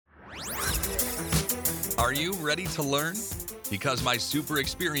Are you ready to learn? Because my super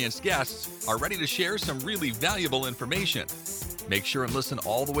experienced guests are ready to share some really valuable information. Make sure and listen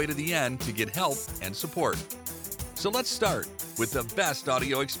all the way to the end to get help and support. So let's start with the best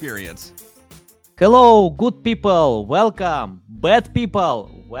audio experience. Hello, good people, welcome. Bad people,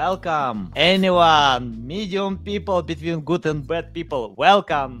 welcome. Anyone, medium people between good and bad people,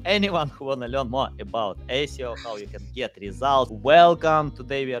 welcome. Anyone who wanna learn more about SEO, how you can get results, welcome.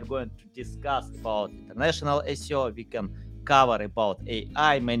 Today we are going to discuss about international SEO. We can cover about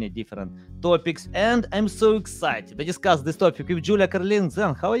AI, many different topics, and I'm so excited to discuss this topic with Julia-Carolin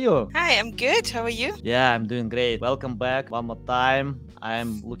Zeng. How are you? Hi, I'm good. How are you? Yeah, I'm doing great. Welcome back one more time.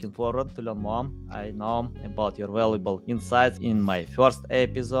 I'm looking forward to learn more. I know about your valuable insights in my first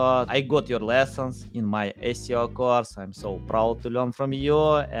episode. I got your lessons in my SEO course. I'm so proud to learn from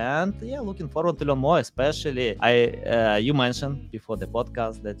you, and yeah, looking forward to learn more. Especially, you mentioned before the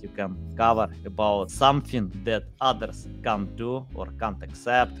podcast that you can cover about something that others can't do or can't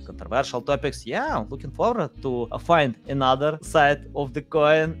accept, controversial topics. Yeah, I'm looking forward to find another side of the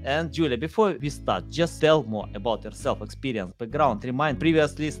coin. And Julia, before we start, just tell more about yourself, experience, background. Remind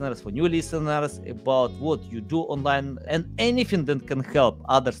previous listeners, for new listeners, about what you do online and anything that can help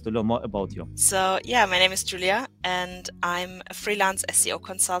others to learn more about you. So yeah, my name is Julia and I'm a freelance SEO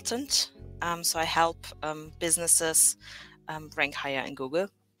consultant. So I help businesses rank higher in Google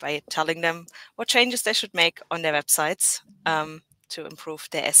by telling them what changes they should make on their websites to improve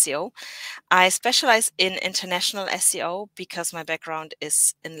their SEO. I specialize in international SEO because my background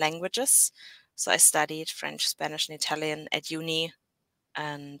is in languages. So I studied French, Spanish, and Italian at uni.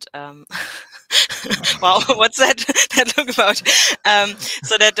 And wow, what's that look about?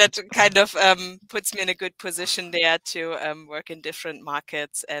 So that kind of puts me in a good position there to work in different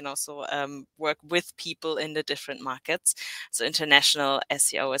markets and also work with people in the different markets. So international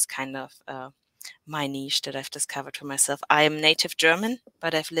SEO is kind of my niche that I've discovered for myself. I am native German,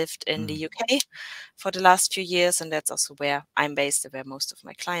 but I've lived in the UK for the last few years, and that's also where I'm based and where most of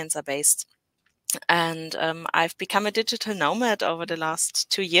my clients are based. And I've become a digital nomad over the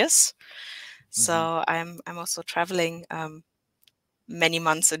last 2 years. So I'm also traveling many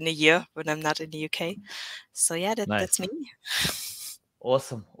months in a year when I'm not in the UK. So yeah, that's me.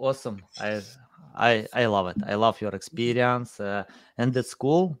 Awesome. I love it. I love your experience, and that's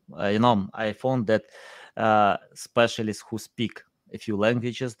cool. I found that specialists who speak a few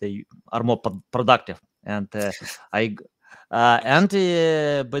languages, they are more productive. And by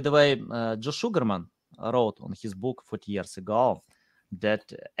the way, Joe Sugarman wrote on his book 40 years ago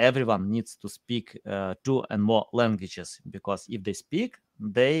that everyone needs to speak 2 and more languages, because if they speak,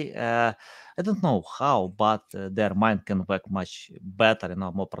 they I don't know how, but their mind can work much better,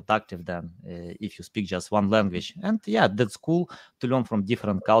 more productive than if you speak just one language. And yeah, that's cool to learn from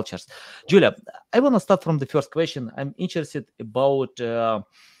different cultures. Julia, I want to start from the first question. I'm interested about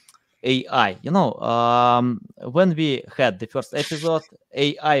AI. When we had the first episode,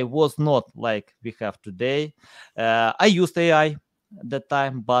 AI was not like we have today. I used AI that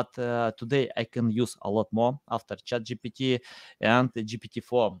time, but today I can use a lot more after ChatGPT, and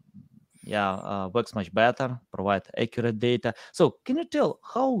GPT-4 works much better, provide accurate data. So can you tell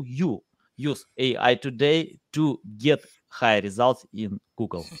how you use AI today to get high results in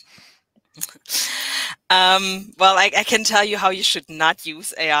Google? Well, I can tell you how you should not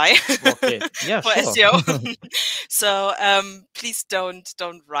use AI Okay. Yeah, for sure. SEO. So please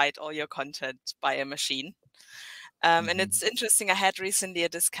don't write all your content by a machine. And it's interesting. I had recently a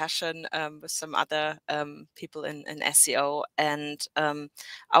discussion with some other people in SEO, and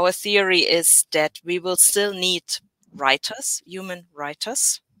our theory is that we will still need writers, human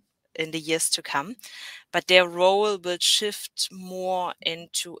writers, in the years to come, but their role will shift more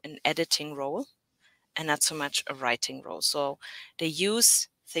into an editing role and not so much a writing role. So they use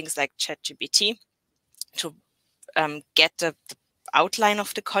things like ChatGPT to get the outline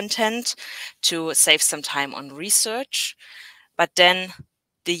of the content, to save some time on research, but then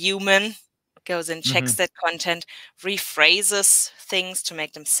the human goes and checks that content, rephrases things to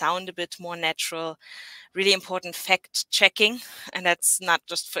make them sound a bit more natural. Really important fact checking, and that's not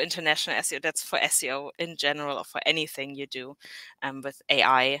just for international SEO, that's for SEO in general, or for anything you do with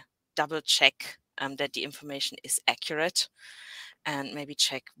AI. Double check that the information is accurate, and maybe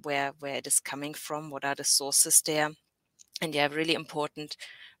check where it is coming from, what are the sources there. And yeah, really important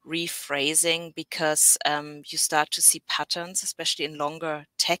rephrasing, because you start to see patterns, especially in longer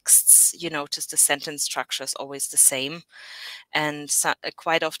texts. You notice the sentence structure is always the same. And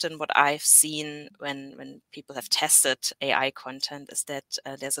quite often what I've seen when people have tested AI content is that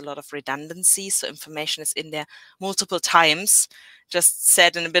there's a lot of redundancy. So information is in there multiple times, just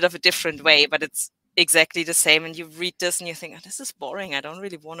said in a bit of a different way, but it's exactly the same, and you read this and you think, oh, this is boring, I don't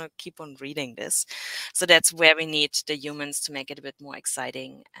really want to keep on reading this. So that's where we need the humans to make it a bit more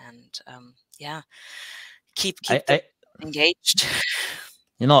exciting and keep them engaged.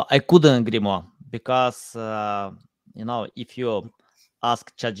 I couldn't agree more, because if you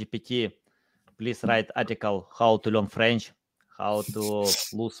ask ChatGPT, please write article how to learn French, how to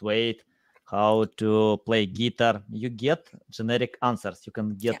lose weight, how to play guitar, you get generic answers. You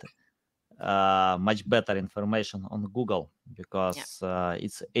can get much better information on Google, because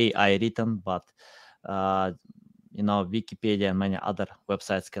it's AI written, but Wikipedia and many other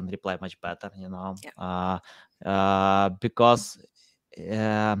websites can reply much better, because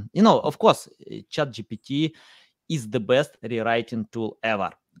of course, ChatGPT is the best rewriting tool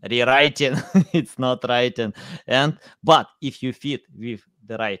ever. Rewriting, it's not writing. But if you feed with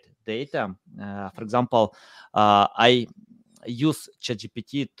the right data, for example, I use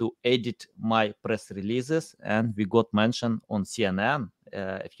ChatGPT to edit my press releases, and we got mentioned on CNN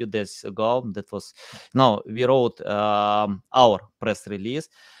a few days ago. That was we wrote our press release,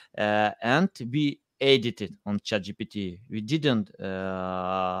 and we edited on ChatGPT. We didn't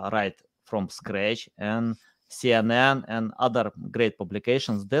write from scratch, and CNN and other great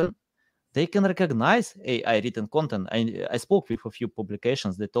publications, then they can recognize AI written content. I spoke with a few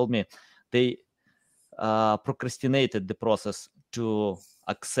publications. They told me they procrastinated the process to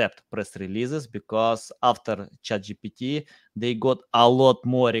accept press releases, because after ChatGPT, they got a lot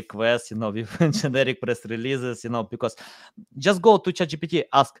more requests, with generic press releases, because just go to ChatGPT,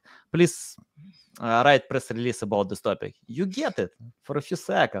 ask, please write press release about this topic. You get it for a few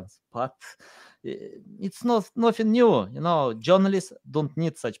seconds, but it's nothing new. Journalists don't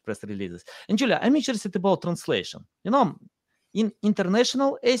need such press releases. And Julia, I'm interested about translation. In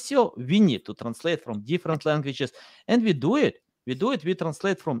international SEO, we need to translate from different languages, and we do it. We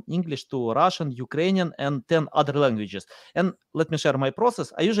translate from English to Russian, Ukrainian, and 10 other languages. And let me share my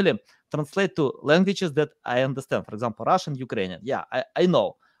process. I usually translate to languages that I understand. For example, Russian, Ukrainian. Yeah, I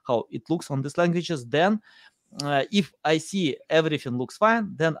know how it looks on these languages. Then if I see everything looks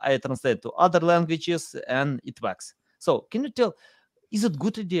fine, then I translate to other languages and it works. So can you tell, is it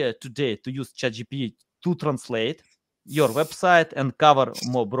good idea today to use ChatGPT to translate your website and cover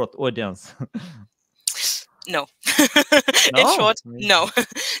more broad audience? No. No? In short, no.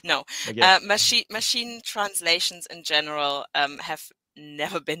 No. Okay. Machine translations in general have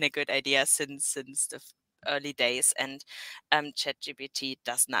never been a good idea since the early days, and ChatGPT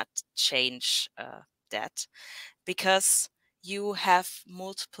does not change that, because you have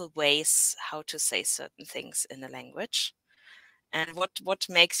multiple ways how to say certain things in a language. And what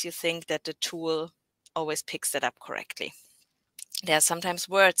makes you think that the tool always picks that up correctly? There are sometimes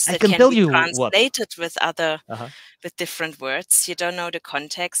words I that can can tell be you what. translated with with different words. You don't know the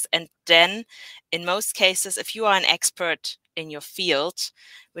context. And then in most cases, if you are an expert in your field,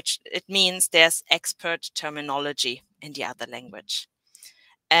 which it means there's expert terminology in the other language.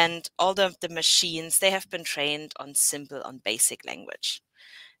 And all of the machines, they have been trained on basic language.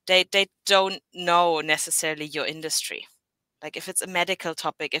 They don't know necessarily your industry. Like if it's a medical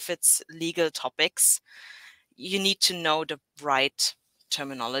topic, if it's legal topics, you need to know the right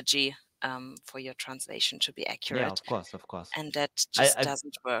terminology for your translation to be accurate. Yeah, of course. And that just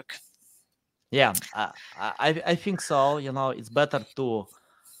doesn't work. Yeah, I think so. It's better to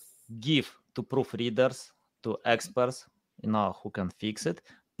give to proofreaders, to experts, who can fix it.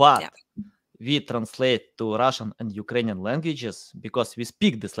 But we translate to Russian and Ukrainian languages because we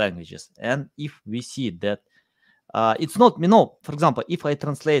speak these languages. And if we see that it's not, for example, if I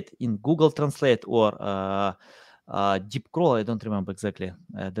translate in Google Translate or DeepCrawl, I don't remember exactly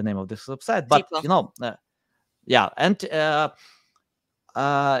the name of this website, but yeah, and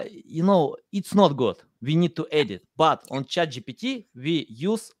it's not good. We need to edit. But on ChatGPT, we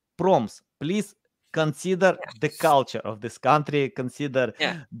use prompts. Please consider the culture of this country, consider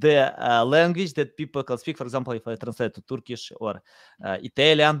the language that people can speak. For example, if I translate to Turkish or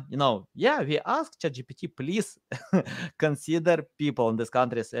Italian, we ask ChatGPT, please consider people in these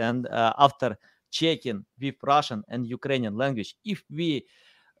countries. And after checking with Russian and Ukrainian language, if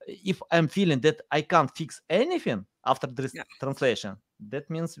I'm feeling that I can't fix anything after this translation, that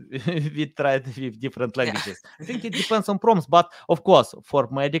means we tried with different languages. I think it depends on prompts, but of course, for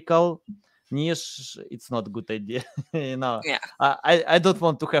medical niche, it's not a good idea. I don't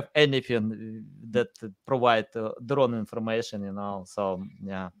want to have anything that provide the wrong information. So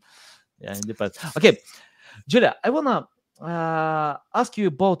it depends. Okay, Julia, I wanna ask you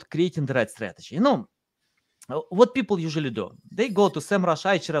about creating the right strategy. What people usually do, they go to SEMrush,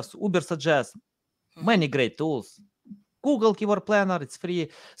 Ahrefs, Uber Suggest, many great tools. Google Keyword Planner, it's free.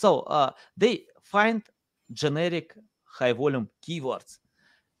 So they find generic high volume keywords.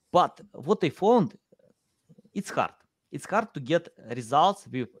 But what they found, it's hard. It's hard to get results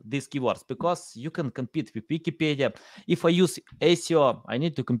with these keywords because you can compete with Wikipedia. If I use SEO, I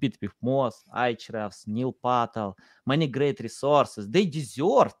need to compete with Moz, Ahrefs, Neil Patel, many great resources. They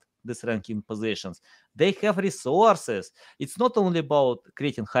deserve these ranking positions. They have resources. It's not only about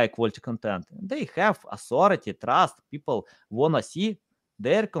creating high quality content. They have authority, trust. People want to see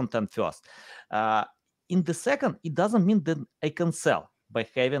their content first. In the second, it doesn't mean that I can sell by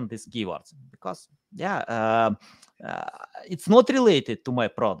having these keywords because it's not related to my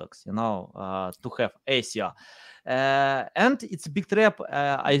products, to have SEO. And it's a big trap.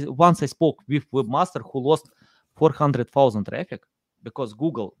 Once I spoke with webmaster who lost 400,000 traffic because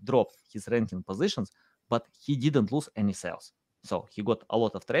Google dropped his ranking positions, but he didn't lose any sales. So he got a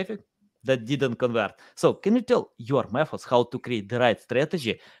lot of traffic that didn't convert. So can you tell your methods how to create the right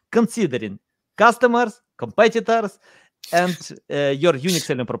strategy considering customers, competitors, and your unique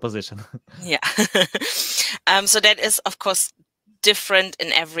selling proposition? Yeah. So that is, of course, different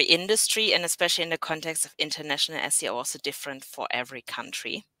in every industry, and especially in the context of international SEO, also different for every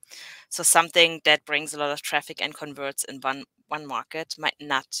country. So something that brings a lot of traffic and converts in one market might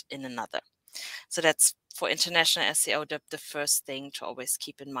not in another. So that's for international SEO, the first thing to always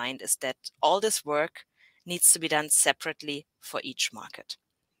keep in mind is that all this work needs to be done separately for each market.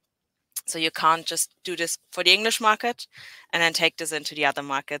 So you can't just do this for the English market and then take this into the other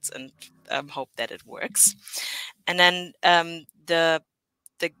markets and hope that it works. And then the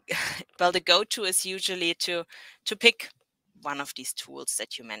go-to is usually to pick one of these tools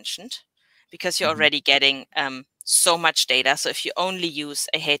that you mentioned, because you're already getting so much data. So if you only use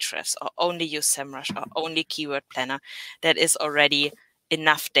Ahrefs or only use SEMrush or only Keyword Planner, that is already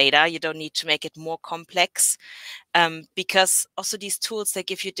enough data. You don't need to make it more complex, because also these tools, they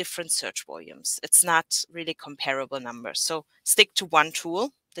give you different search volumes. It's not really comparable numbers. So stick to one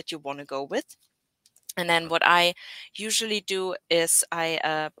tool that you want to go with. And then what I usually do is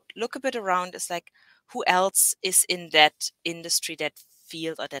I look a bit around. It's like, who else is in that industry, that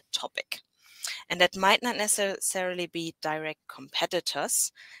field, or that topic? And that might not necessarily be direct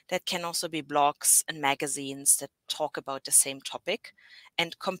competitors. That can also be blogs and magazines that talk about the same topic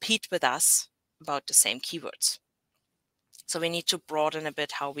and compete with us about the same keywords. So we need to broaden a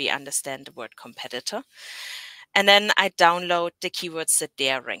bit how we understand the word competitor. And then I download the keywords that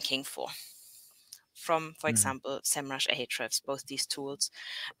they are ranking from, for example, SEMrush, Ahrefs, both these tools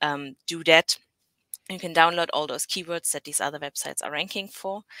do that. You can download all those keywords that these other websites are ranking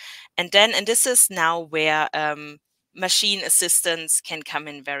for. And this is now where machine assistants can come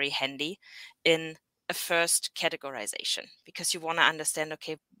in very handy in a first categorization, because you want to understand,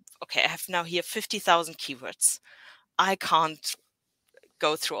 okay, I have now here 50,000 keywords. I can't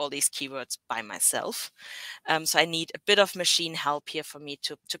go through all these keywords by myself. So I need a bit of machine help here for me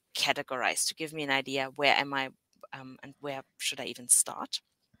to categorize, to give me an idea, where am I and where should I even start?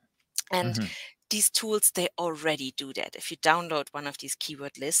 And these tools, they already do that. If you download one of these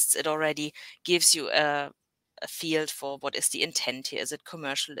keyword lists, it already gives you a field for what is the intent here. Is it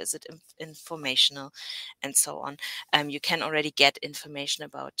commercial? Is it informational? And so on. You can already get information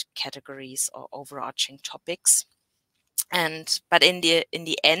about categories or overarching topics. But in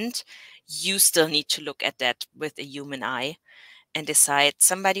the end, you still need to look at that with a human eye and decide,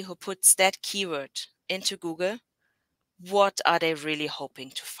 somebody who puts that keyword into Google, what are they really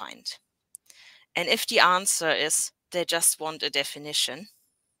hoping to find? And if the answer is they just want a definition,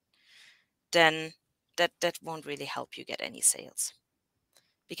 then that won't really help you get any sales,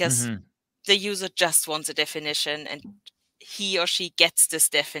 because the user just wants a definition and he or she gets this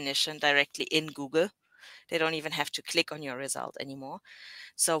definition directly in Google. They don't even have to click on your result anymore.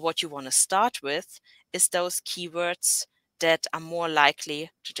 So what you want to start with is those keywords that are more likely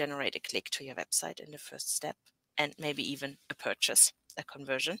to generate a click to your website in the first step, and maybe even a purchase, a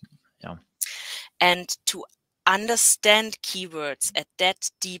conversion. Yeah. And to understand keywords at that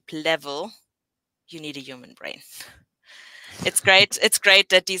deep level, you need a human brain. It's great. It's great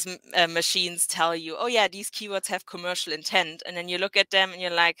that these machines tell you, oh yeah, these keywords have commercial intent. And then you look at them and you're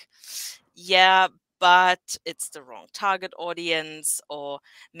like, yeah, but it's the wrong target audience, or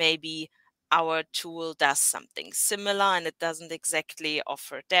maybe our tool does something similar and it doesn't exactly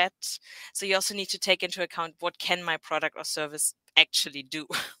offer that. So you also need to take into account, what can my product or service actually do?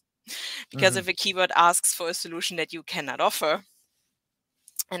 Because if a keyword asks for a solution that you cannot offer,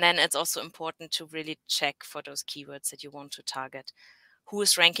 and then it's also important to really check for those keywords that you want to target, who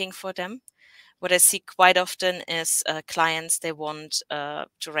is ranking for them, what I see quite often is clients, they want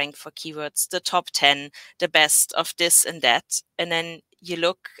to rank for keywords, the top 10, the best of this and that. And then you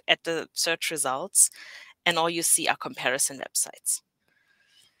look at the search results and all you see are comparison websites.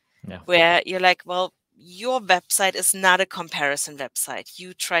 Yeah. Where you're like, well, your website is not a comparison website.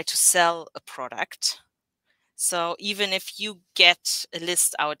 You try to sell a product. So even if you get a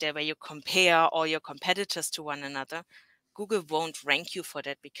list out there where you compare all your competitors to one another, Google won't rank you for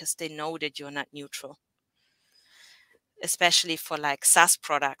that because they know that you're not neutral. Especially for like SaaS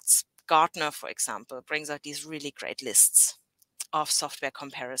products, Gartner, for example, brings out these really great lists of software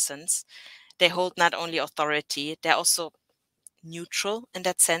comparisons. They hold not only authority, they're also neutral in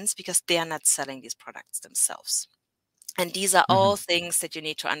that sense because they are not selling these products themselves. And these are all things that you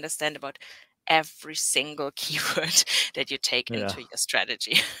need to understand about every single keyword that you take into your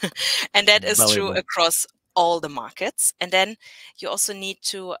strategy. And that is true Valuable. across all the markets. And then you also need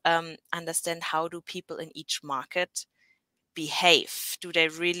to understand how do people in each market behave. Do they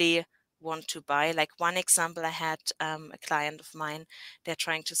really want to buy? Like one example, I had a client of mine, they're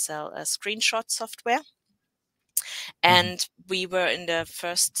trying to sell a screenshot software. And we were in the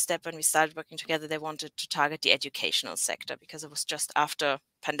first step when we started working together, they wanted to target the educational sector because it was just after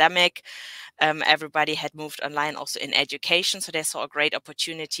pandemic. Everybody had moved online also in education. So they saw a great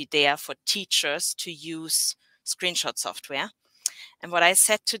opportunity there for teachers to use screenshot software. And what I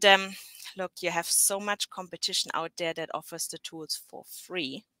said to them, look, you have so much competition out there that offers the tools for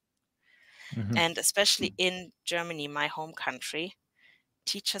free. And especially in Germany, my home country,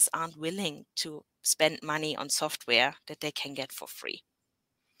 teachers aren't willing to spend money on software that they can get for free.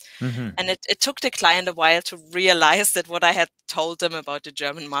 And it took the client a while to realize that what I had told them about the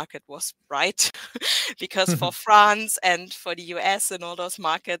German market was right. Because for France and for the US and all those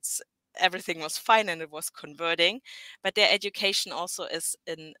markets, everything was fine and it was converting. But their education also is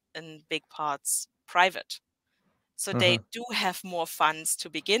in big parts private. So they do have more funds to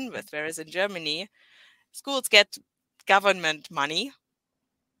begin with. Whereas in Germany, schools get government money.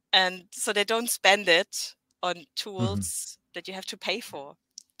 And so they don't spend it on tools that you have to pay for.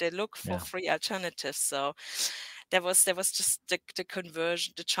 They look for free alternatives. So there was just the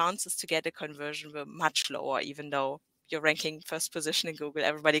conversion, the chances to get a conversion were much lower, even though you're ranking first position in Google,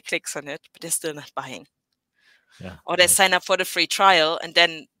 everybody clicks on it, but they're still not buying. Or they sign up for the free trial and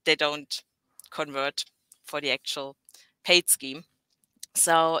then they don't convert for the actual paid scheme.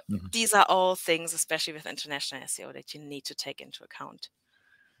 So these are all things, especially with international SEO, that you need to take into account.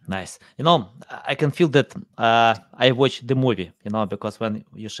 Nice. I can feel that I watch the movie, because when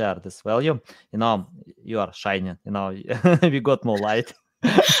you share this value, you are shining, we got more light.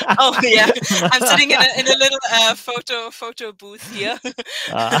 Oh yeah, I'm sitting in a little photo booth here,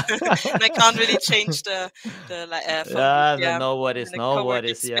 and I can't really change the phone booth. Yeah, No I'm worries, in a no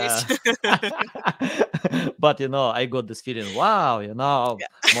co-working worries. space. But I got this feeling. Wow,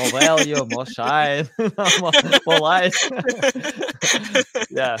 more value, more shine, more light.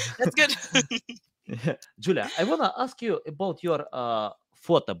 Yeah. That's good. Julia, I wanna ask you about your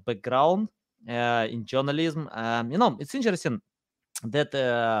photo background in journalism. It's interesting that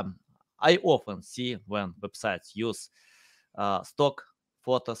I often see when websites use stock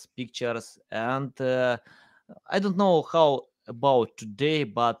photos, pictures, and I don't know how about today,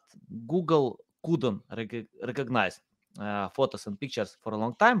 but Google couldn't recognize photos and pictures for a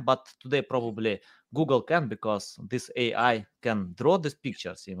long time, but today probably Google can because this AI can draw these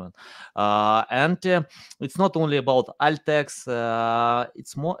pictures even. And it's not only about alt text,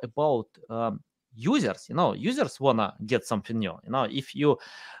 it's more about users. Users wanna get something new. If you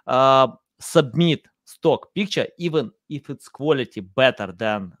submit stock picture, even if its quality better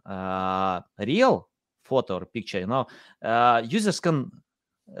than real photo or picture, users can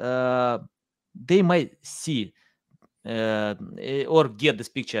they might see or get this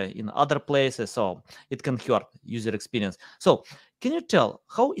picture in other places, so it can hurt user experience. So can you tell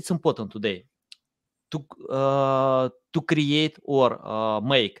how it's important today to create or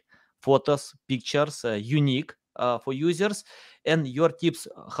make photos, pictures unique for users, and your tips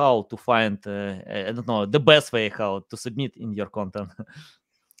how to find I don't know, the best way how to submit in your content?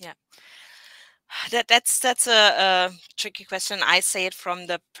 Yeah, that's a tricky question. I say it from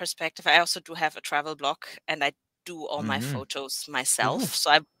the perspective. I also do have a travel blog, and I do all my photos myself. Ooh. So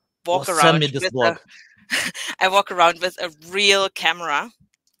I walk Send around me this with blog. I walk around with a real camera.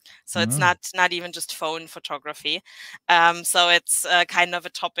 So it's Mm. not even just phone photography. So it's kind of a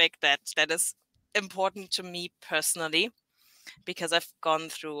topic that is important to me personally, because I've gone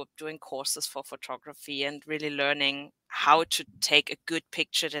through doing courses for photography and really learning how to take a good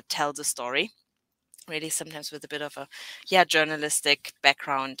picture that tells a story really sometimes with a bit of a journalistic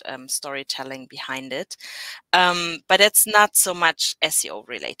background, storytelling behind it. But it's not so much SEO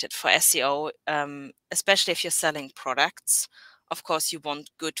related. For SEO, especially if you're selling products, of course you want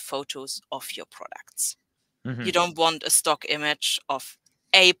good photos of your products. You don't want a stock image of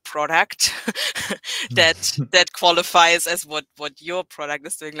a product that qualifies as what your product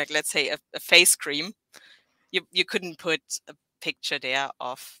is doing. Like, let's say a face cream. You couldn't put a picture there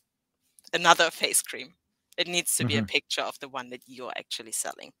of another face cream. It needs to be a picture of the one that you're actually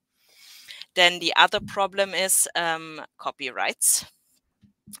selling. Then the other problem is copyrights.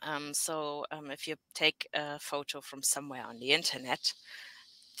 So if you take a photo from somewhere on the internet,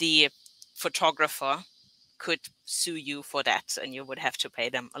 the photographer could sue you for that, and you would have to pay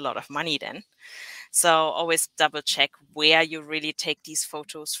them a lot of money then. So always double check where you really take these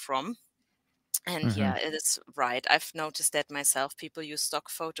photos from. And yeah, it is right. I've noticed that myself. People use stock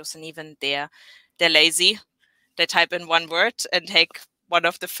photos, and even they're lazy. They type in one word and take one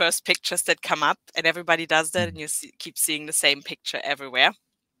of the first pictures that come up, and everybody does that, and you keep seeing the same picture everywhere.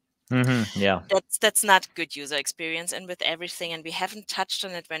 Yeah, that's not good user experience. And with everything, and we haven't touched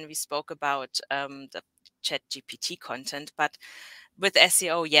on it when we spoke about the ChatGPT content, but with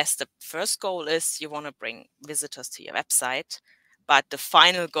SEO, yes, the first goal is you want to bring visitors to your website, but the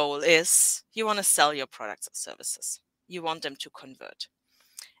final goal is you want to sell your products or services. You want them to convert.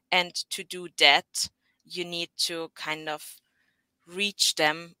 And to do that, you need to kind of reach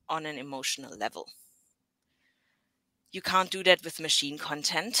them on an emotional level. You can't do that with machine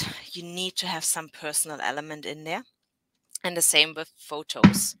content. You need to have some personal element in there. And the same with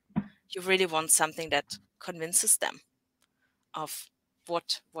photos. You really want something that convinces them of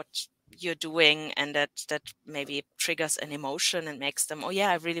what you're doing, and that maybe triggers an emotion and makes them, oh yeah,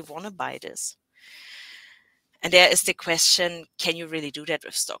 I really want to buy this. And there is the question, can you really do that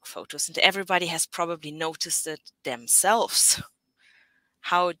with stock photos? And everybody has probably noticed it themselves.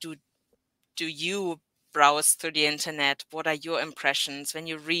 How do you browse through the internet? What are your impressions when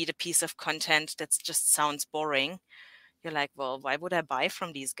you read a piece of content that just sounds boring? You're like, well, why would I buy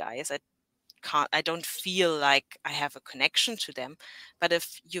from these guys? I don't feel like I have a connection to them. But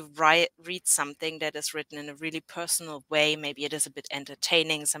if you read something that is written in a really personal way, maybe it is a bit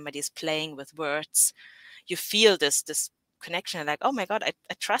entertaining, somebody's playing with words, you feel this connection. You're like, oh my God, I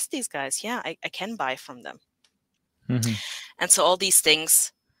trust these guys. Yeah, I can buy from them. And so all these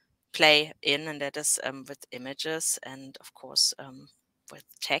things play in, and that is with images and of course with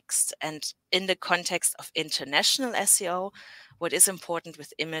text. And in the context of international SEO, what is important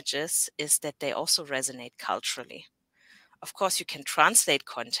with images is that they also resonate culturally. Of course, you can translate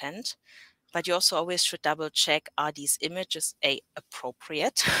content, but you also always should double check, are these images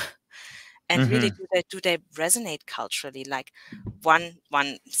appropriate? And really, do they resonate culturally? Like one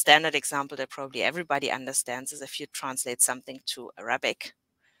standard example that probably everybody understands is if you translate something to Arabic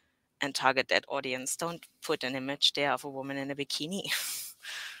and target that audience, don't put an image there of a woman in a bikini.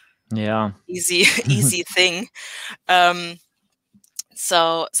 yeah. Easy thing.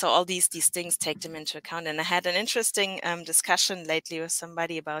 So all these things, take them into account. And I had an interesting discussion lately with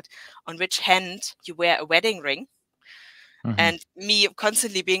somebody about on which hand you wear a wedding ring. And me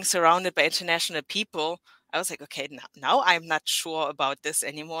constantly being surrounded by international people, I was like, okay, now I'm not sure about this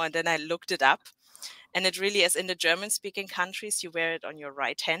anymore. And then I looked it up, and it really is in the German-speaking countries, you wear it on your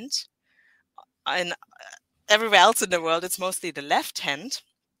right hand. And everywhere else in the world, it's mostly the left hand.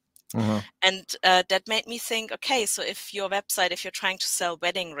 And that made me think, okay, so if your website, if you're trying to sell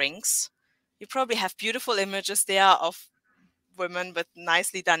wedding rings, you probably have beautiful images there of women with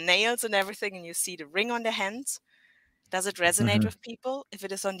nicely done nails and everything, and you see the ring on their hands. Does it resonate with people? If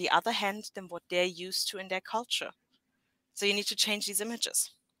it is on the other hand, then what they're used to in their culture. So you need to change these images.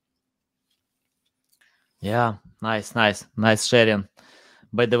 Yeah, nice sharing.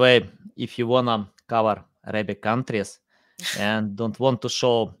 By the way, if you wanna cover Arabic countries and don't want to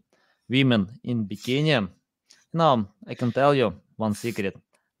show women in bikini, I can tell you one secret.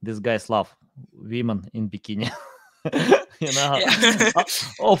 These guys love women in bikini. But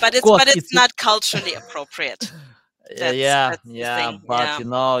it's not culturally appropriate. That's the thing. But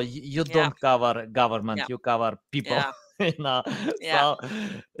you don't cover government, you cover people. So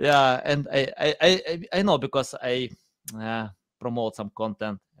and I know, because I promote some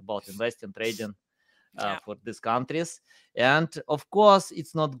content about investing, trading for these countries, and of course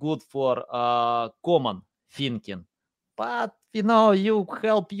it's not good for common thinking, but you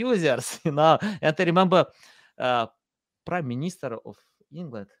help users. And I remember Prime Minister of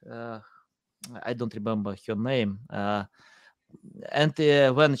England, I don't remember her name, and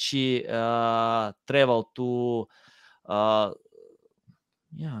when she traveled to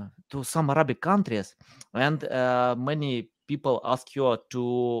to some Arabic countries, and many people ask you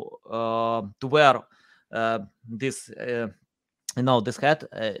to wear this this hat.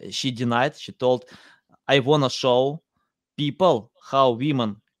 She denied. She told, I want to show people how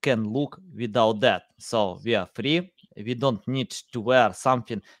women can look without that. So we are free. We don't need to wear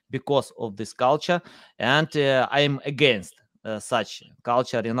something because of this culture. And I'm against such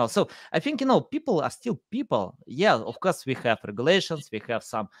culture, So I think, people are still people. Yeah, of course, we have regulations, we have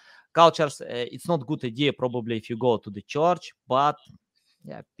some cultures. It's not good idea probably if you go to the church, but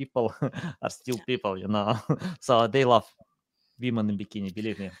yeah, people are still people, So they love women in bikini,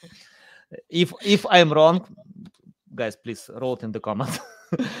 believe me. If I'm wrong, guys, please wrote in the comments.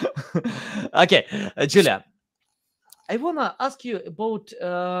 Okay, Julia, I wanna ask you about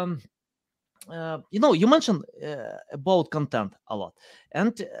you mentioned about content a lot,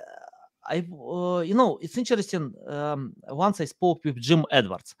 and it's interesting. Once I spoke with Jim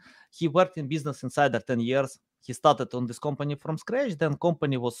Edwards. He worked in Business Insider 10 years. He started on this company from scratch. Then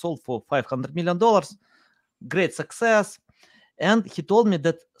company was sold for $500 million. Great success. And he told me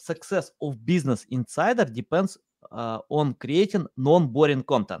that success of Business Insider depends on creating non-boring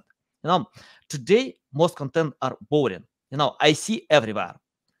content. Today most content are boring. I see everywhere.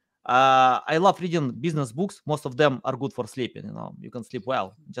 I love reading business books. Most of them are good for sleeping. You can sleep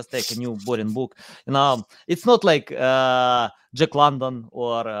well. Just take a new boring book. It's not like Jack London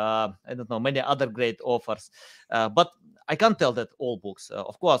or I don't know, many other great authors. But I can't tell that all books.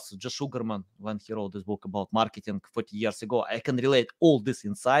 Of course, Josh Sugarman, when he wrote this book about marketing 40 years ago, I can relate all these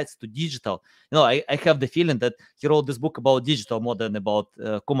insights to digital. I have the feeling that he wrote this book about digital more than about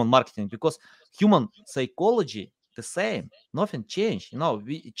common marketing, because human psychology the same. Nothing changed.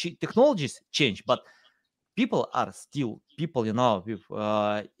 Technologies change, but people are still people. With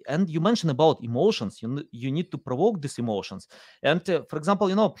and you mentioned about emotions. You need to provoke these emotions. And for example,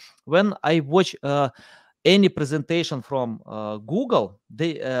 when I watch any presentation from Google,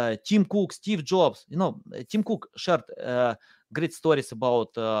 Tim Cook, Steve Jobs, Tim Cook shared great stories about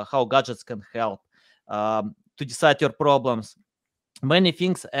how gadgets can help to decide your problems, many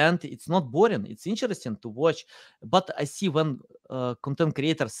things, and it's not boring. It's interesting to watch. But I see when content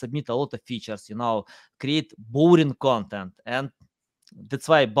creators submit a lot of features, create boring content, and that's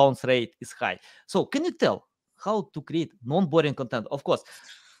why bounce rate is high. So can you tell how to create non-boring content? Of course,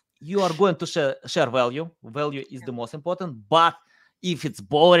 you are going to share value. Value is the most important, but if it's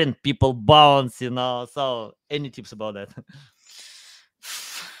boring, people bounce. So any tips about that?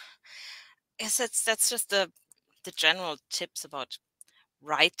 Yes, that's just the general tips about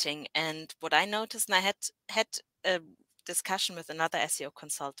writing. And what I noticed, and I had a discussion with another SEO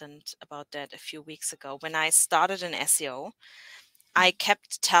consultant about that a few weeks ago. When I started in SEO, I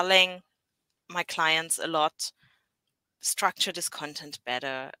kept telling my clients a lot, structure this content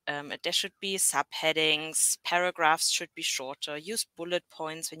better. There should be subheadings, paragraphs should be shorter, use bullet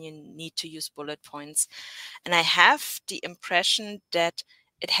points when you need to use bullet points. And I have the impression that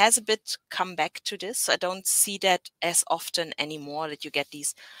it has a bit come back to this. I don't see that as often anymore, that you get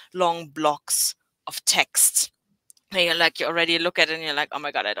these long blocks of text where you already look at it and you're like, oh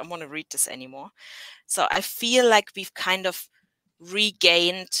my God, I don't want to read this anymore. So I feel like we've kind of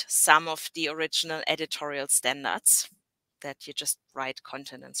regained some of the original editorial standards, that you just write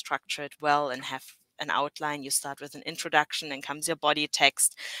content and structure it well and have an outline. You start with an introduction, then comes your body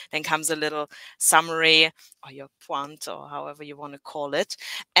text, then comes a little summary or your point, or however you want to call it.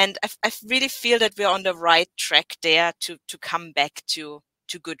 And I really feel that we're on the right track there to come back to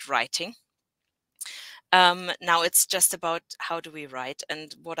good writing. Now it's just about how do we write.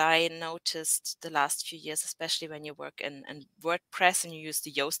 And what I noticed the last few years, especially when you work in WordPress and you use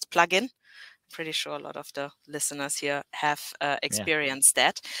the Yoast plugin, pretty sure a lot of the listeners here have experienced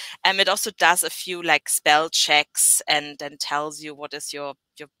that. It also does a few like spell checks and then tells you what is your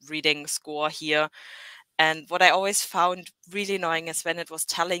reading score here. And what I always found really annoying is when it was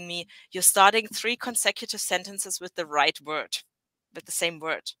telling me you're starting 3 consecutive sentences with the right word, with the same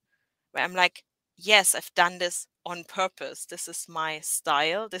word, where I'm like, yes, I've done this on purpose. This is my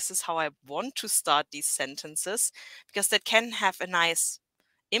style. This is how I want to start these sentences, because that can have a nice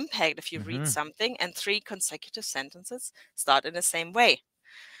impact if you read something and 3 consecutive sentences start in the same way.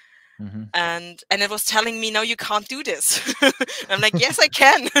 And it was telling me, no, you can't do this. I'm like, yes, I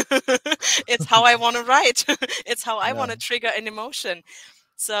can. It's how I want to write. It's how I want to trigger an emotion.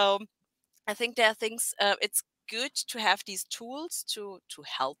 So I think there are things, it's good to have these tools to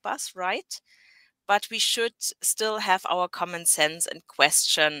help us write, but we should still have our common sense and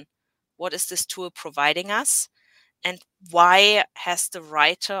question, what is this tool providing us? And why has the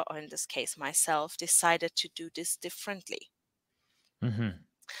writer, or in this case myself, decided to do this differently?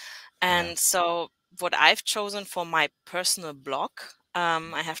 And so what I've chosen for my personal blog,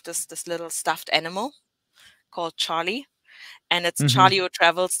 I have this little stuffed animal called Charlie, and it's Charlie who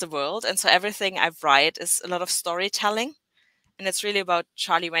travels the world. And so everything I write is a lot of storytelling. And it's really about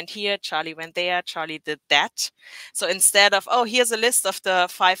Charlie went here, Charlie went there, Charlie did that. So instead of, oh, here's a list of the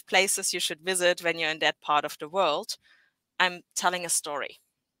 5 places you should visit when you're in that part of the world, I'm telling a story.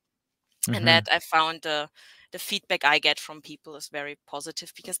 And that I found the feedback I get from people is very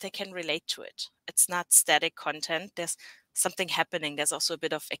positive because they can relate to it. It's not static content. There's something happening. There's also a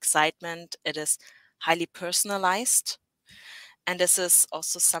bit of excitement. It is highly personalized. And this is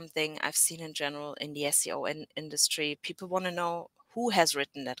also something I've seen in general in the SEO industry. People want to know who has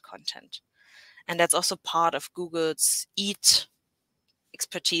written that content. And that's also part of Google's EAT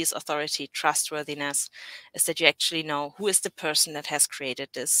expertise, authority, trustworthiness, is that you actually know who is the person that has created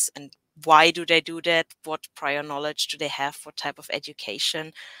this and why do they do that? What prior knowledge do they have? What type of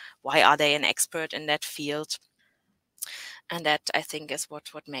education? Why are they an expert in that field? And that, I think, is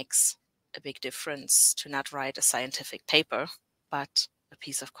what makes a big difference, to not write a scientific paper, but a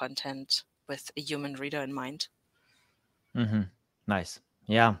piece of content with a human reader in mind. Nice.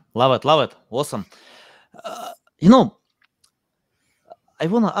 Yeah, love it. Awesome. I want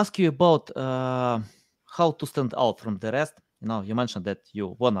to ask you about how to stand out from the rest. You mentioned that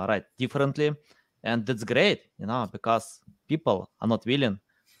you want to write differently, and that's great, because people are not willing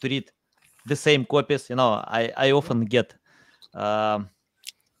to read the same copies. I often get the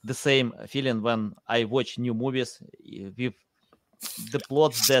same feeling when I watch new movies with the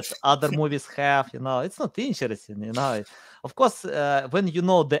plots that other movies have. It's not interesting. Of course, when you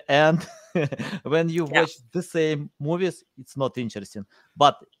know the end, when you watch the same movies, it's not interesting.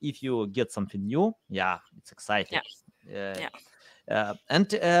 But if you get something new, it's exciting. And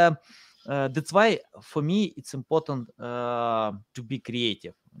that's why for me it's important to be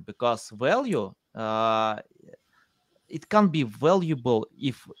creative, because value it can be valuable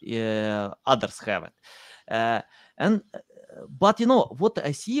if others have it. But what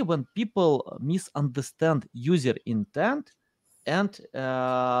I see when people misunderstand user intent and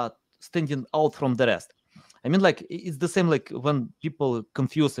standing out from the rest. I mean, like, it's the same like when people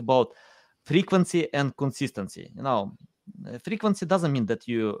confuse about frequency and consistency. Frequency doesn't mean that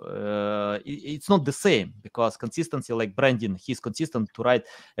you it's not the same, because consistency, like Brandon, he's consistent to write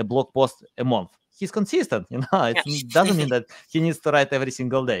a blog post a month. He's consistent, it doesn't mean that he needs to write every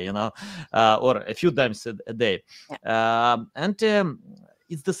single day, or a few times a day.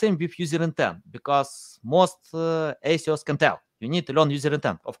 It's the same with user intent, because most ASOs can tell. You need to learn user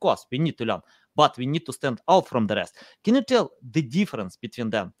intent. Of course, we need to learn, but we need to stand out from the rest. Can you tell the difference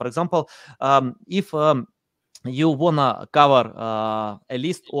between them? For example, if you wanna cover a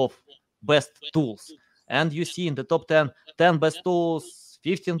list of best tools, and you see in the top 10 best tools,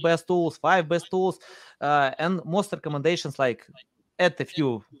 15 best tools, 5 best tools, and most recommendations like add a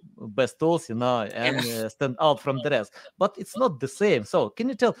few best tools, and stand out from the rest. But it's not the same. So can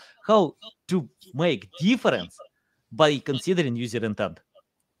you tell how to make difference by considering user intent?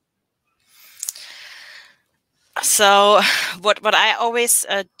 So what I always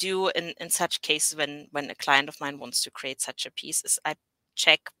do in such cases when a client of mine wants to create such a piece is I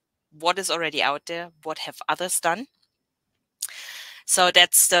check what is already out there, what have others done. So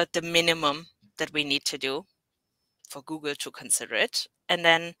that's the minimum that we need to do for Google to consider it. And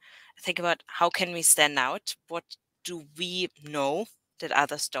then think about how can we stand out? What do we know that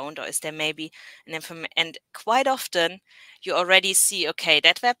others don't? Or is there maybe an information? And quite often you already see, okay,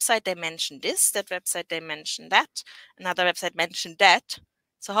 that website, they mentioned this, that website, they mentioned that, another website mentioned that.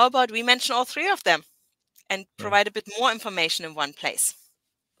 So how about we mention all 3 of them and provide a bit more information in one place?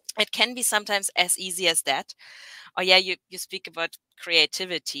 It can be sometimes as easy as that. Oh yeah, you speak about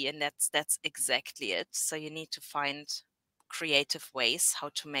creativity, and that's exactly it. So you need to find creative ways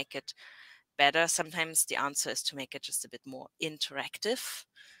how to make it better. Sometimes the answer is to make it just a bit more interactive.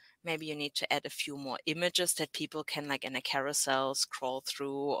 Maybe you need to add a few more images that people can, like in a carousel, scroll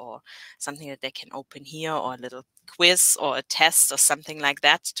through, or something that they can open here, or a little quiz or a test or something like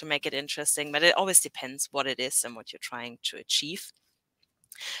that to make it interesting. But it always depends what it is and what you're trying to achieve.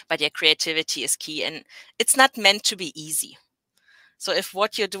 But yeah, creativity is key, and it's not meant to be easy. So if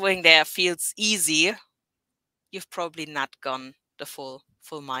what you're doing there feels easy, you've probably not gone the full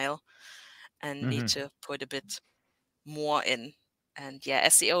mile and need to put a bit more in. And yeah,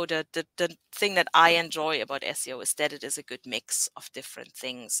 SEO, the thing that I enjoy about SEO is that it is a good mix of different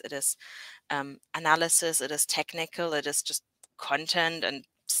things. It is analysis, it is technical, it is just content and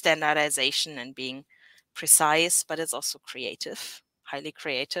standardization and being precise, but it's also creative, highly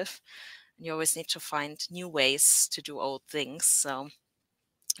creative. You always need to find new ways to do old things. So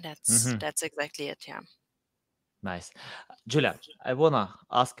that's exactly it. Yeah. Nice. Julia, I wanna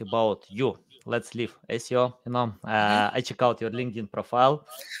ask about you. Let's leave SEO. I check out your LinkedIn profile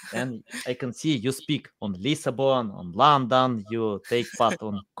and I can see you speak on Lisbon, on London, you take part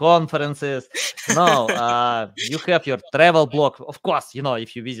on conferences. You have your travel blog. Of course,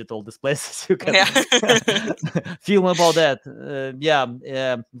 if you visit all these places, you can film about that.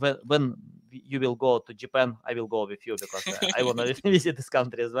 When you will go to Japan, I will go with you because I want to visit this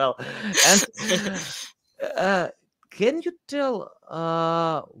country as well. And can you tell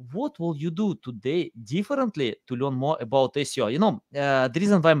what will you do today differently to learn more about SEO? The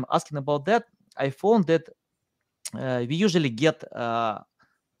reason why I'm asking about that, I found that we usually get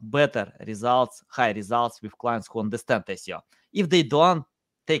better results, high results with clients who understand SEO. If they don't,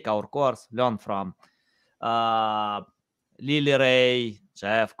 take our course, learn from Lily Ray,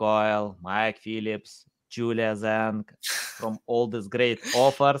 Jeff Coyle, Mike Phillips, Julia Zeng, from all these great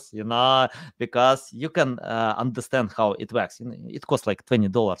offers, because you can understand how it works. It costs like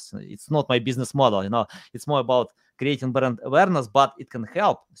 $20. It's not my business model, it's more about creating brand awareness, but it can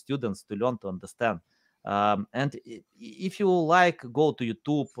help students to learn to understand. And if you like, go to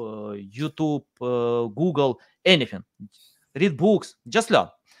YouTube, Google, anything, read books, just learn.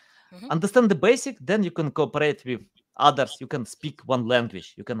 Understand the basic, then you can cooperate with others. You can speak one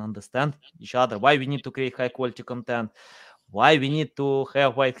language. You can understand each other. Why we need to create high quality content, why we need to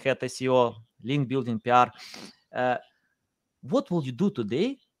have white hat SEO, link building, PR. What will you do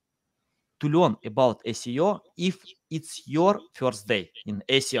today to learn about SEO if it's your first day in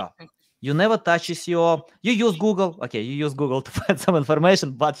SEO? You never touch SEO. You use Google. Okay, you use Google to find some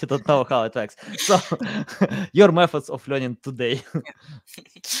information, but you don't know how it works. So your methods of learning today.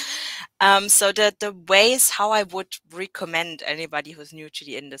 So the ways how I would recommend anybody who's new to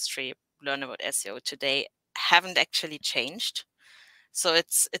the industry learn about SEO today haven't actually changed. So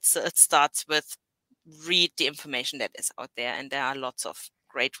it starts with read the information that is out there, and there are lots of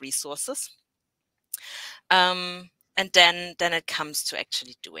great resources. And then it comes to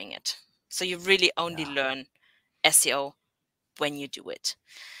actually doing it. So you really only learn SEO when you do it.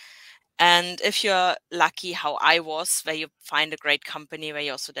 And if you're lucky, how I was, where you find a great company, where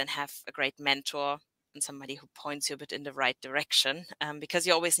you also then have a great mentor and somebody who points you a bit in the right direction, because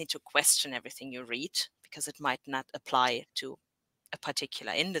you always need to question everything you read, because it might not apply to a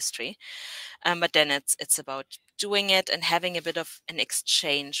particular industry. But then it's about doing it and having a bit of an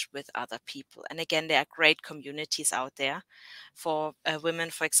exchange with other people. And again, there are great communities out there for women.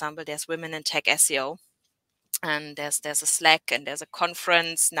 For example, there's Women in Tech SEO. And there's a Slack, and there's a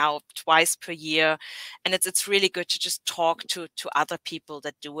conference now twice per year. And it's really good to just talk to other people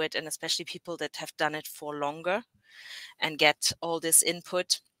that do it, and especially people that have done it for longer, and get all this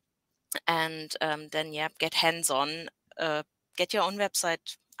input. And then, get hands-on, get your own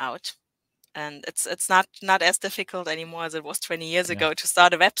website out. And it's not as difficult anymore as it was 20 years ago to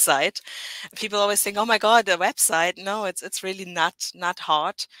start a website. People always think, oh my God, a website. No, it's really not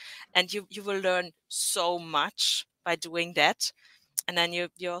hard. And you will learn so much by doing that. And then you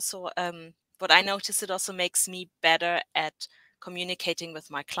also, what I noticed, it also makes me better at communicating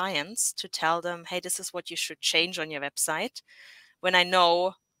with my clients to tell them, hey, this is what you should change on your website, when I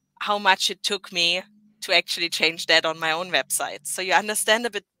know how much it took me to actually change that on my own website. So you understand a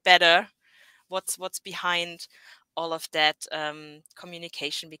bit better what's behind all of that.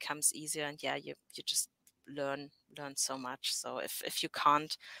 Communication becomes easier, and you just learn so much. So if you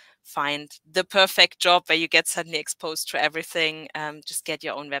can't find the perfect job where you get suddenly exposed to everything, just get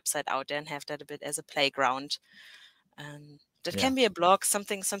your own website out there and have that a bit as a playground. That can be a blog,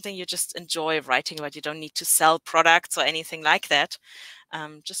 something you just enjoy writing about. You don't need to sell products or anything like that.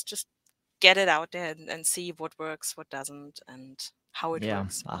 Just get it out there and see what works, what doesn't, and how it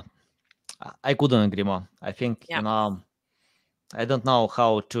works. I couldn't agree more. I think, I don't know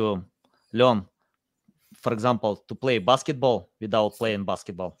how to learn, for example, to play basketball without playing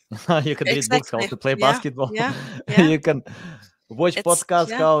basketball. You can read books how to play basketball. You can watch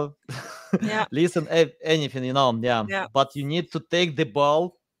podcasts how listen anything, But you need to take the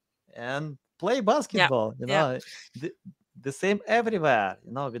ball and play basketball, the same everywhere,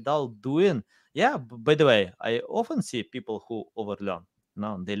 without doing. By the way, I often see people who overlearn.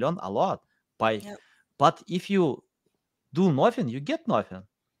 They learn a lot but if you do nothing, you get nothing.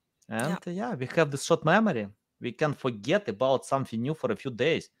 And we have this short memory. We can forget about something new for a few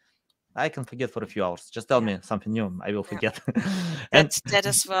days. I can forget for a few hours. Just tell me something new, I will forget. That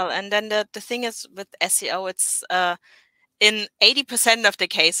as well. And then the thing is with SEO, it's in 80% of the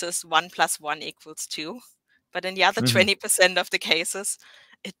cases, 1 + 1 = 2. But in the other 20% of the cases,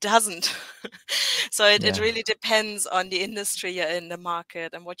 it doesn't. So it really depends on the industry you're in, the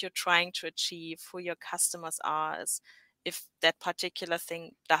market, and what you're trying to achieve, who your customers are, if that particular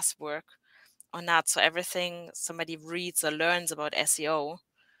thing does work or not. So everything somebody reads or learns about SEO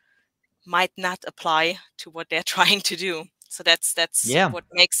might not apply to what they're trying to do. So that's what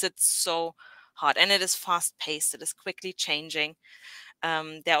makes it so hard. And it is fast paced. It is quickly changing.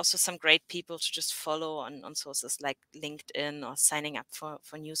 There are also some great people to just follow on sources like LinkedIn or signing up for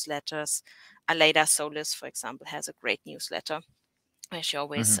newsletters. Aleda Solis, for example, has a great newsletter where she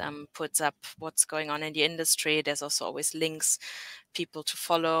always puts up what's going on in the industry. There's also always links, people to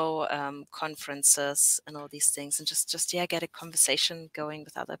follow, conferences and all these things, and just get a conversation going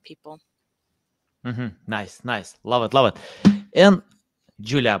with other people. Nice. Love it. And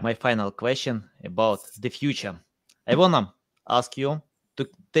Julia, my final question about the future. I wanna ask you to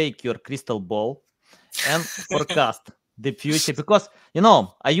take your crystal ball and forecast the future, because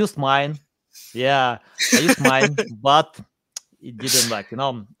I used mine. Yeah, I used mine, but it didn't work.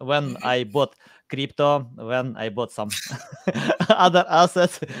 When I bought crypto, when I bought some other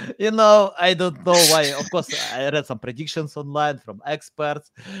assets, I don't know why. Of course, I read some predictions online from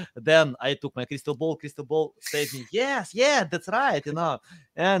experts. Then I took my crystal ball. Crystal ball said me, yes, that's right,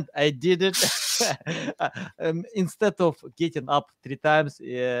 and I did it. Instead of getting up 3 times,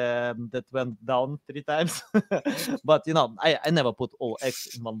 that went down 3 times. But I never put all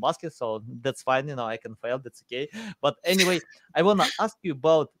eggs in one basket, so that's fine. I can fail. That's okay. But anyway, I want to ask you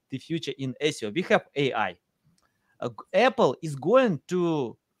about the future in SEO. We have AI. Apple is going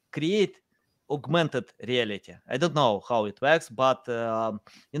to create augmented reality. I don't know how it works, but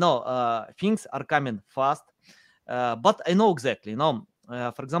things are coming fast. But I know exactly.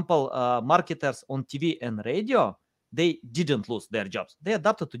 For example, marketers on TV and radio, they didn't lose their jobs. They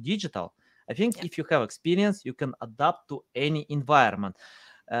adapted to digital. I think if you have experience, you can adapt to any environment.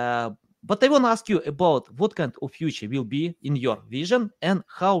 But I want to ask you about what kind of future will be in your vision and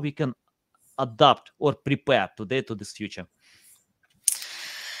how we can adapt or prepare today to this future.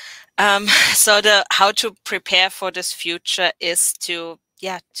 So how to prepare for this future is to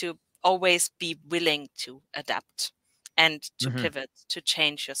always be willing to adapt and to pivot, to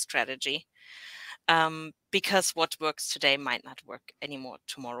change your strategy. Because what works today might not work anymore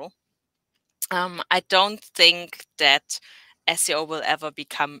tomorrow. I don't think that SEO will ever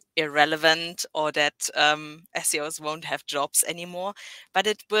become irrelevant or that SEOs won't have jobs anymore, but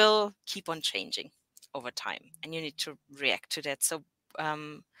it will keep on changing over time, and you need to react to that. So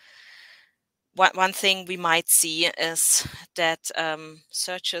one thing we might see is that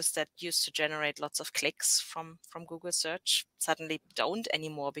searches that used to generate lots of clicks from Google search suddenly don't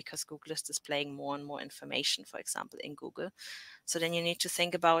anymore, because Google is displaying more and more information, for example, in Google. So then you need to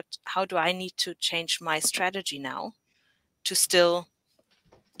think about, how do I need to change my strategy now to still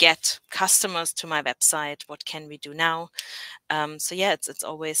get customers to my website? What can we do now? So it's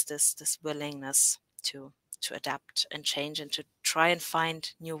always this willingness to adapt and change and to try and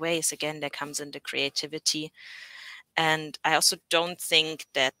find new ways. Again, there comes in the creativity. And I also don't think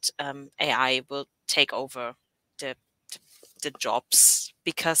that AI will take over the jobs,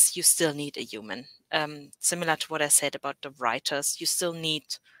 because you still need a human. Similar to what I said about the writers, you still need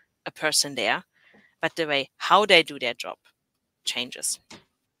a person there, but the way how they do their job changes.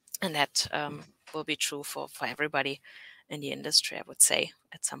 And that will be true for everybody in the industry, I would say,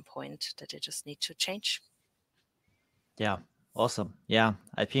 at some point, that they just need to change. Yeah, awesome. Yeah,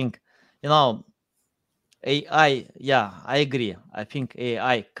 I think, AI, I agree. I think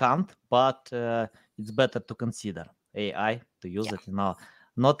AI can't, but it's better to consider AI, to use it,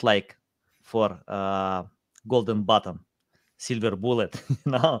 not like for golden button, silver bullet,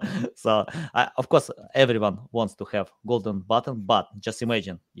 So, of course, everyone wants to have golden button, but just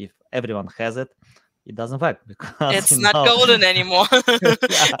imagine if everyone has it, it doesn't work, because it's not golden anymore.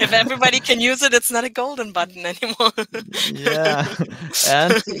 If everybody can use it, it's not a golden button anymore.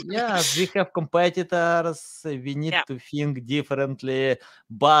 And we have competitors. We need to think differently,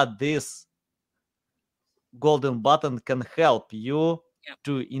 but this golden button can help you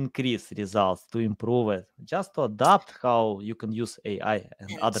to increase results, to improve it, just to adapt how you can use AI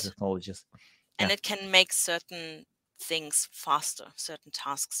and other technologies. And it can make certain things faster, certain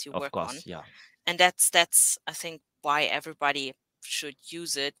tasks you work on. And that's I think why everybody should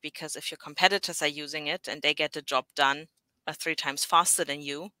use it, because if your competitors are using it and they get the job done 3 times faster than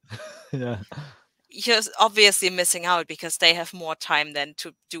you, you're obviously missing out, because they have more time then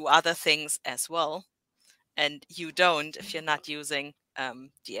to do other things as well, and you don't if you're not using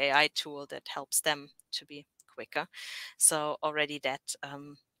the AI tool that helps them to be quicker. So already that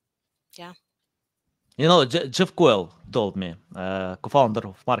Jeff Coyle told me, co-founder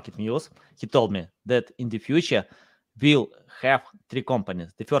of Market News, he told me that in the future we'll have three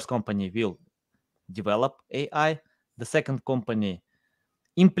companies. The first company will develop AI, the second company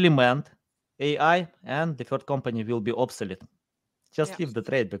implement AI, and the third company will be obsolete. Just leave the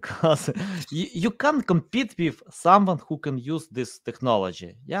trade because you can't compete with someone who can use this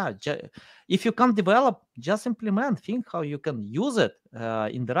technology. Yeah, if you can't develop, just implement. Think how you can use it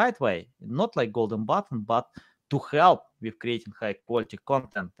in the right way, not like golden button, but to help with creating high quality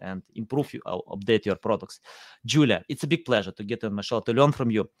content and improve you, update your products. Julia, it's a big pleasure to get on my show to learn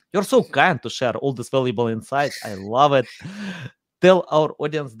from you. You're so kind to share all these valuable insights. I love it. Tell our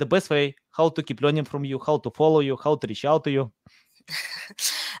audience the best way how to keep learning from you, how to follow you, how to reach out to you.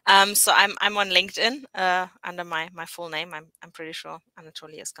 So I'm on LinkedIn under my full name. I'm pretty sure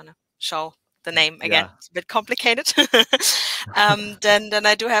Anatoly is gonna show the name again. Yeah. It's a bit complicated. Then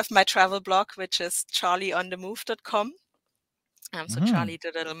I do have my travel blog, which is charlieonthemove.com. So Charlie,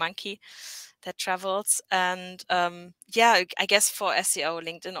 the little monkey that travels, and yeah, I guess for SEO,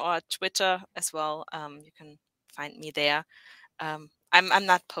 LinkedIn or Twitter as well. You can find me there. I'm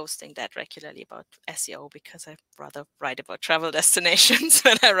not posting that regularly about SEO because I rather write about travel destinations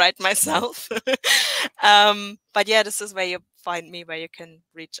when I write myself. But yeah, this is where you find me, where you can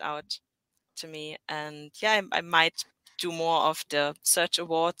reach out to me. And yeah, I might do more of the search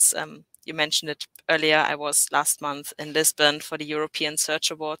awards. You mentioned it earlier. I was last month in Lisbon for the European Search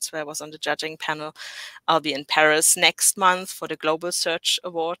Awards, where I was on the judging panel. I'll be in Paris next month for the Global Search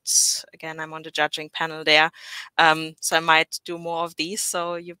Awards. Again, I'm on the judging panel there. So I might do more of these.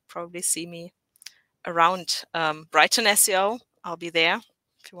 So you probably see me around Brighton SEO. I'll be there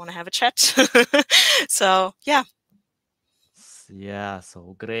if you want to have a chat. So yeah. Yeah,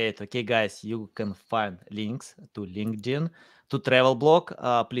 so great. Okay, guys, you can find links to LinkedIn, to travel blog.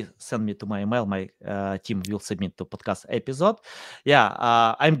 Please send me to my email. My team will submit the podcast episode. Yeah,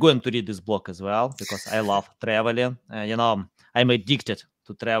 I'm going to read this blog as well because I love traveling. I'm addicted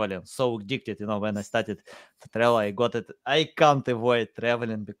to traveling. So addicted, when I started to travel, I got it. I can't avoid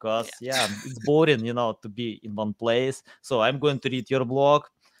traveling because, it's boring, to be in one place. So I'm going to read your blog.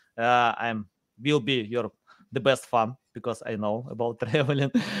 Will be the best fun because I know about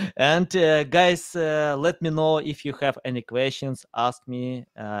traveling. And guys, let me know if you have any questions. Ask me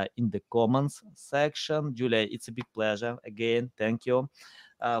in the comments section. Julia, it's a big pleasure. Again, thank you.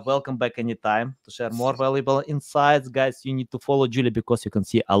 Welcome back anytime to share more valuable insights. Guys, you need to follow Julia because you can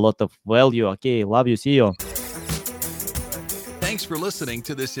see a lot of value. Okay, love you. See you. Thanks for listening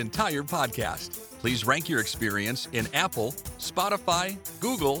to this entire podcast. Please rank your experience in Apple, Spotify,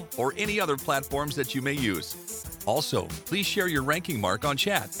 Google, or any other platforms that you may use. Also, please share your ranking mark on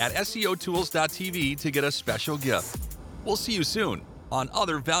chat at SEOtools.tv to get a special gift. We'll see you soon on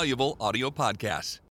other valuable audio podcasts.